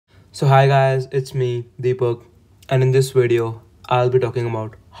So hi guys, it's me Deepak, and in this video I'll be talking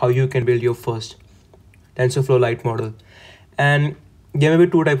about how you can build your first TensorFlow Lite model. And there may be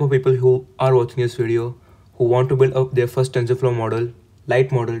two type of people who are watching this video who want to build up their first TensorFlow model,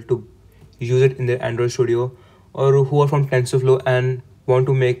 Lite model, to use it in their Android Studio, or who are from TensorFlow and want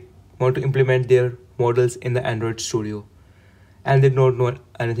to implement their models in the Android Studio, and they don't know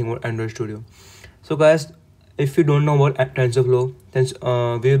anything about Android Studio. So guys, if you don't know about TensorFlow, then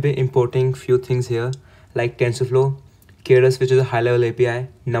we will be importing few things here like TensorFlow, Keras, which is a high-level API,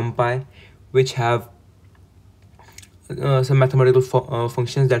 NumPy, which have some mathematical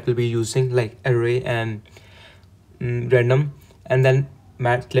functions that we'll be using like array and random, and then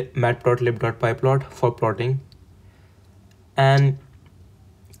matplotlib.pyplot for plotting. And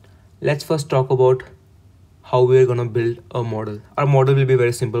let's first talk about how we are gonna build a model. Our model will be a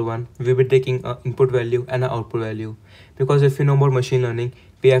very simple one. We'll be taking an input value and an output value, because if you know about machine learning,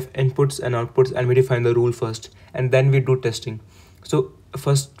 we have inputs and outputs, and we define the rule first, and then we do testing. So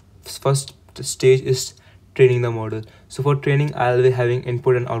first stage is training the model. So for training, I'll be having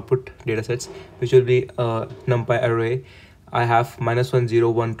input and output datasets, which will be a NumPy array. I have -1, 0,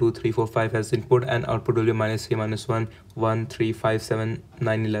 1, 2, 3, 4, 5 as input, and output will be -3, -1, 1, 3, 5, 7,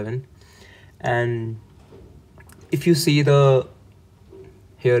 9, 11. And if you see the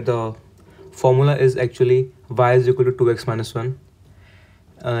formula is actually y is equal to 2x minus 1,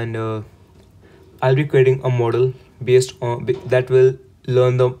 and I'll be creating a model based on that will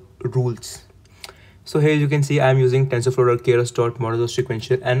learn the rules. So here you can see I'm using TensorFlow.keras.model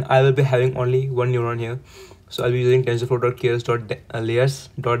sequential, and I will be having only one neuron here. So I'll be using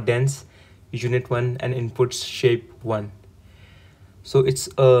TensorFlow.keras.layers.dense unit 1 and inputs shape 1. So it's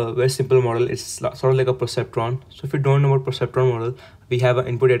a very simple model. It's sort of like a perceptron. So if you don't know about perceptron model, we have an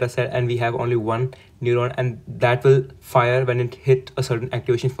input data set and we have only one neuron, and that will fire when it hit a certain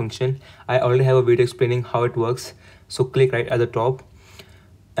activation function. I already have a video explaining how it works, so click right at the top,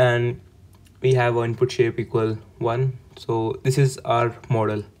 and we have our input shape equal 1. So this is our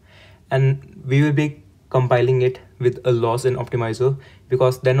model, and we will be compiling it with a loss and optimizer,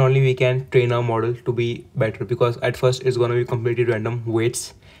 because then only we can train our model to be better, because at first it's going to be completely random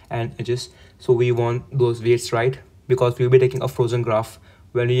weights and edges. So we want those weights right, because we'll be taking a frozen graph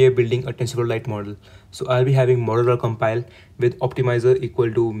when we are building a TensorFlow Lite model. So I'll be having model compile with optimizer equal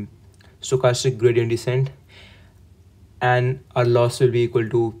to stochastic gradient descent, and our loss will be equal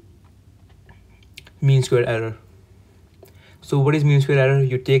to mean square error. So what is mean square error?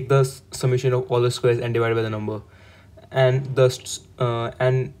 You take the summation of all the squares and divide by the number. And the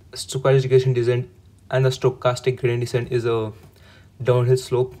stochastic gradient descent and the stochastic gradient descent is a downhill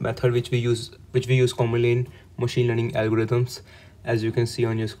slope method which we use commonly in machine learning algorithms, as you can see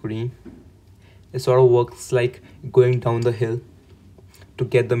on your screen. It sort of works like going down the hill to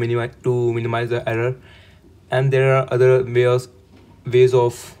get the minimize the error. And there are other ways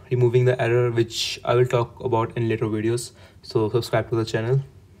of removing the error, which I will talk about in later videos, so subscribe to the channel.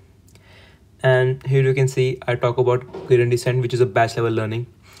 And here you can see I talk about gradient descent, which is a batch level learning.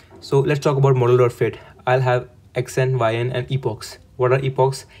 So let's talk about model.fit. I'll have xn, yn, and epochs. What are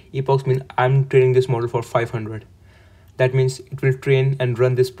epochs? Epochs mean I'm training this model for 500. That means it will train and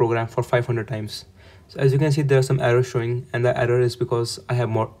run this program for 500 times. So as you can see, there are some errors showing, and the error is because I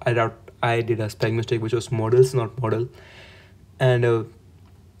did a spelling mistake, which was models, not model. And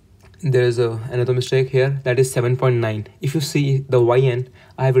there is another mistake here, that is 7.9. If you see the yn,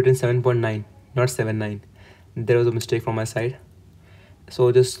 I have written 7.9, not 7.9. There was a mistake from my side.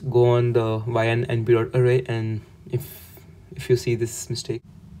 So just go on the yn np.array, and if you see this mistake,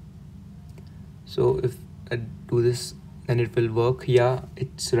 so if I do this, then it will work. Yeah,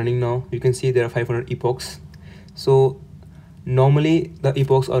 it's running now. You can see there are 500 epochs. So normally the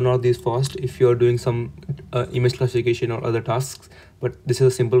epochs are not this fast if you're doing some image classification or other tasks, but this is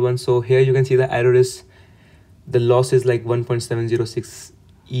a simple one. So here you can see the error is, the loss is like 1.706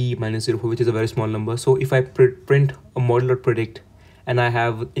 e minus 0.4, which is a very small number. So if I print a model.predict and I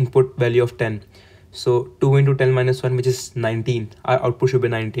have input value of 10, so 2 into 10 minus 1, which is 19, our output should be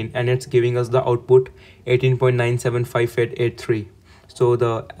 19, and it's giving us the output 18.975883. So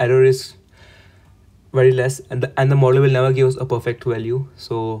the error is very less, and the model will never give us a perfect value,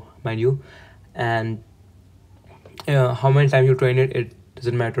 so mind you. And how many times you train it, it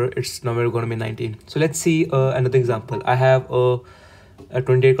doesn't matter, it's never going to be 19. So let's see another example. I have a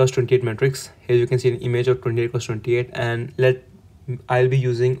 28 cross 28 matrix. Here you can see an image of 28 cross 28, and I'll be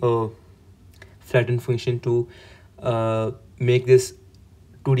using a flatten function to make this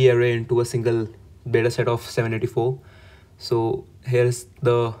 2D array into a single data set of 784. So here's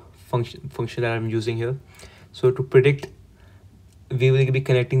the function that I'm using here. So to predict we will be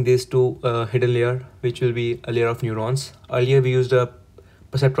connecting this to a hidden layer, which will be a layer of neurons. Earlier we used a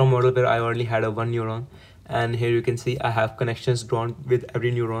perceptron model where I only had a one neuron, and here you can see I have connections drawn with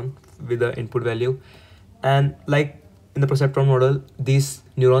every neuron with the input value. And like in the perceptron model, these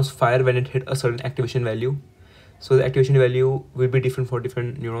neurons fire when it hit a certain activation value. So the activation value will be different for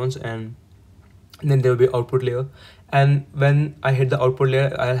different neurons, and then there will be output layer. And when I hit the output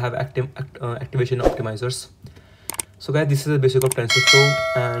layer, I'll have activation optimizers. So guys, this is the basic of TensorFlow,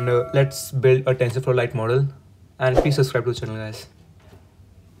 and let's build a TensorFlow Lite model. And please subscribe to the channel, guys.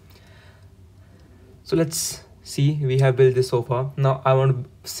 So let's see, we have built this so far. Now I want to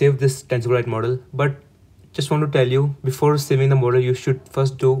save this TensorFlow Lite model, but just want to tell you, before saving the model, you should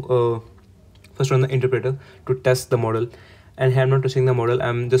first run the interpreter to test the model. And here I'm not touching the model,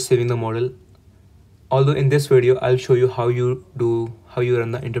 I'm just saving the model. Although in this video I'll show you how you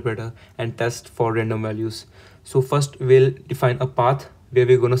run the interpreter and test for random values. So first we'll define a path where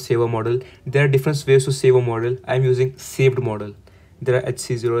we're going to save a model. There are different ways to save a model. I'm using saved model. There are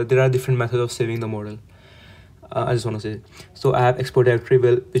HC0. There are different methods of saving the model. I just want to say, so I have export directory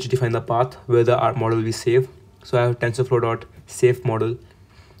which define the path where the model will be saved. So I have tensorflow.save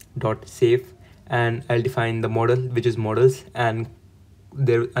model.save, and I'll define the model, which is models, and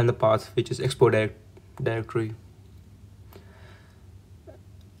the path, which is export directory.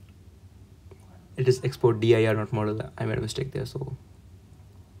 It is export dir, not model. I made a mistake there. So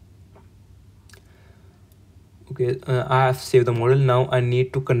okay, I have saved the model. Now I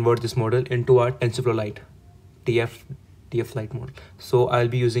need to convert this model into our TensorFlow Lite tflite model. So I'll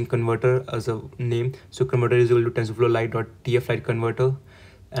be using converter as a name. So converter is equal to TensorFlow Lite.tflite converter,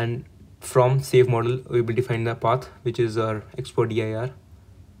 and from save model we will define the path, which is our export dir.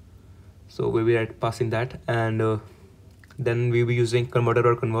 So we'll be passing that, and then we'll be using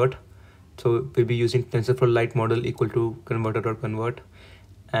converter.convert. So we'll be using TensorFlow Lite model equal to converter.convert,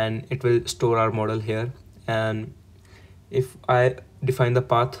 and it will store our model here. And if I define the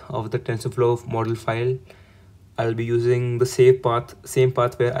path of the TensorFlow model file, I'll be using the same path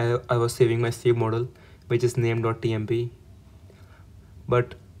where I was saving my save model, which is name.tmp.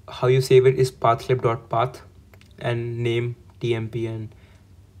 But how you save it is pathlib.path and name tmp. And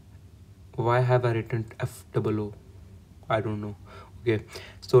why have I written FOO? I don't know. Okay,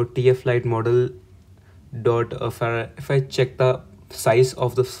 so tflite model dot if I check the size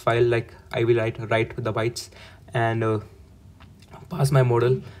of the file, like I will write the bytes and pass my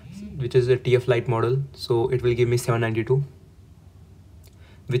model, which is a tflite model. So it will give me 792,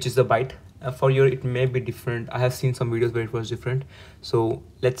 which is the byte. For you it may be different. I have seen some videos where it was different. So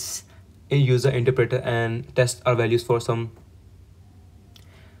let's use the interpreter and test our values for some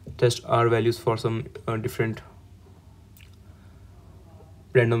different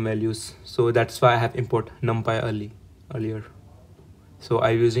random values. So that's why I have import numpy earlier. So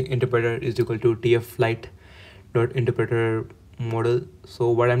I'm using interpreter is equal to tflite dot interpreter model. So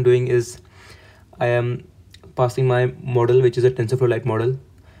what I'm doing is I am passing my model, which is a TensorFlow Lite model,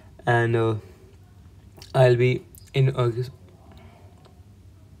 and I'll be allocating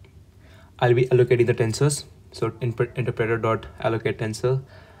the tensors. So interpreter dot allocate tensor.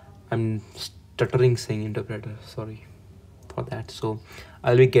 I'm stuttering saying interpreter, sorry for that. So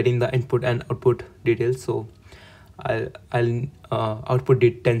I'll be getting the input and output details. So I'll output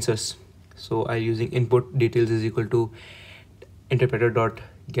tensors. So I'm using input details is equal to interpreter dot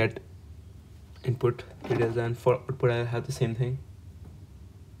get input details, and for output I'll have the same thing.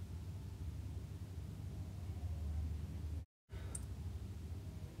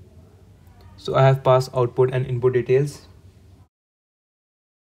 So I have passed output and input details.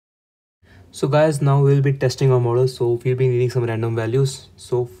 So guys, now we'll be testing our model. So we'll be needing some random values.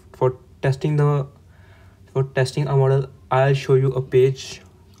 So for testing our model, I'll show you a page.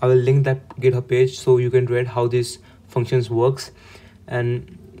 I will link that GitHub page so you can read how these functions works.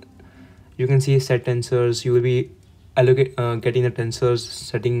 And you can see set tensors. You will be getting the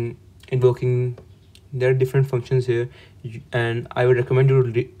tensors, invoking. There are different functions here, and I would recommend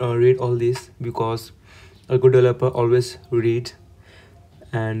you to read all these, because a good developer always reads.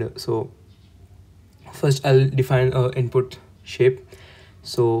 And so first I'll define a input shape.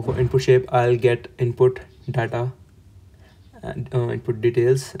 So for input shape, I'll get input data and input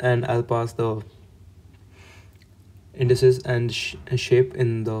details, and I'll pass the indices and shape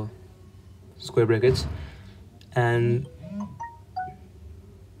in the square brackets. And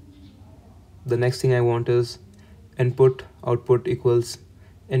the next thing I want is input output equals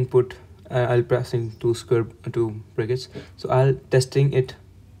input. I'll passing two brackets. So I'll testing it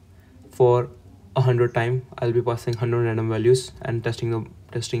for 100 times. I'll be passing 100 random values and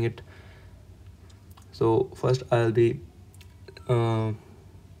testing it. So first I'll be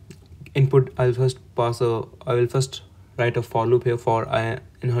input. I will first write a for loop here for I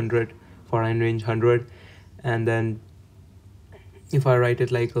in 100, for I in range 100, and then if I write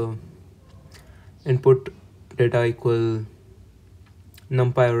it like input data equal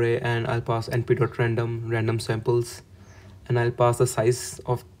numpy array, and I'll pass np.random samples, and I'll pass the size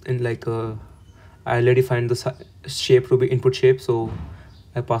of in like I already find the shape to be input shape, so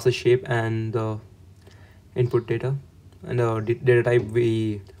I pass the shape and the input data, and the data type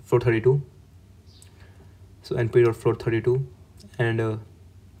be float32, so np.float32, and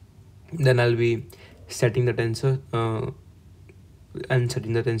then I'll be setting the tensor and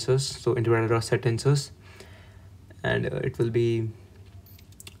setting the tensors, so interpreter set tensors, and it will be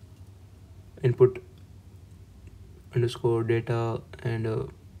input underscore data and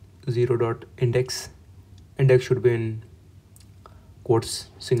 0 dot index. Index should be in quotes,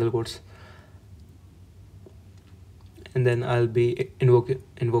 single quotes, and then I'll be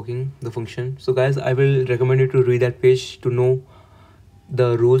invoking the function. So guys, I will recommend you to read that page to know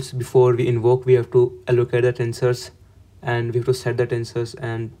the rules. Before we invoke, we have to allocate the tensors and we have to set the tensors,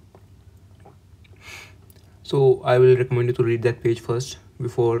 and so I will recommend you to read that page first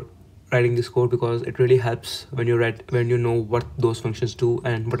before writing this code, because it really helps when you know what those functions do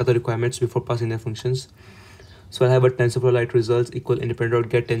and what are the requirements before passing their functions. So I have a TensorFlow lite results equal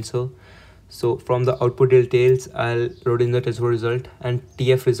independent.get tensor. So from the output details, I'll load in the TensorFlow result, and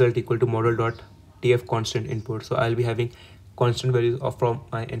tf result equal to model.tf constant input. So I'll be having constant values of from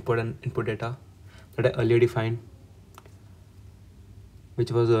my input and input data that I earlier defined,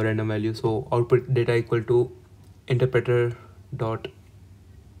 which was a random value. So output data equal to interpreter dot,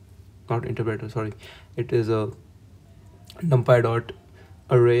 not interpreter, sorry, it is a numpy dot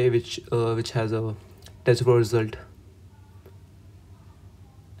array which has a TensorFlow result,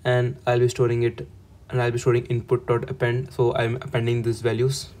 and I'll be storing it, and I'll be storing input dot append. So I'm appending these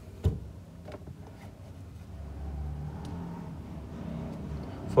values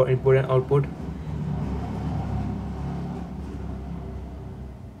for input and output.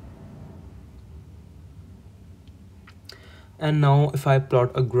 And now if I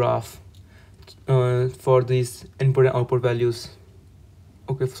plot a graph for these input and output values.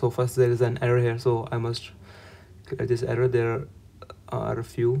 Okay, so first there is an error here, so I must clear this error. There are a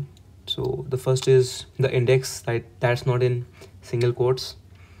few. So the first is the index, right? That's not in single quotes.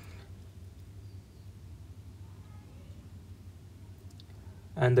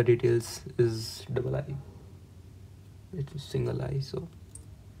 And the details is double I. It is single I, so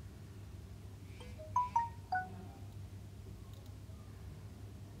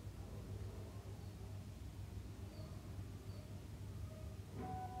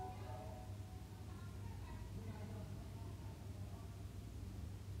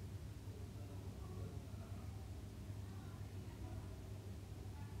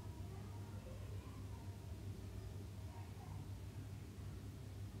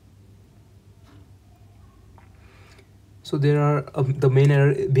so there are the main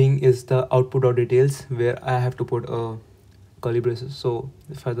error being is the output dot details, where I have to put a curly braces. So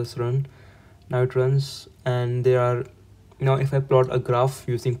if I just run, now it runs, and there are, now if I plot a graph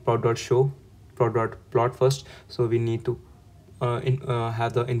using plot.show, plot first, so we need to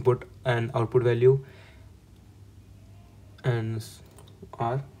have the input and output value and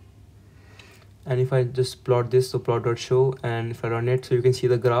r, and if I just plot this, so plot.show, and if I run it, so you can see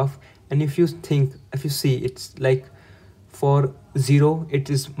the graph. And if you see, it's like for 0 it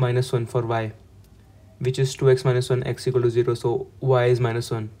is -1 for y, which is 2x minus 1, x equal to 0, so y is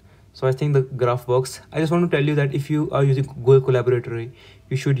 -1. So I think the graph works. I just want to tell you that if you are using Google Collaboratory,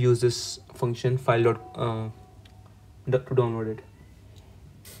 you should use this function file to download it.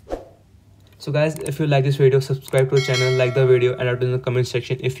 So guys, if you like this video, subscribe to the channel, like the video, and out in the comment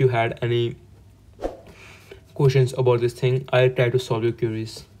section if you had any questions about this thing. I'll try to solve your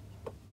queries.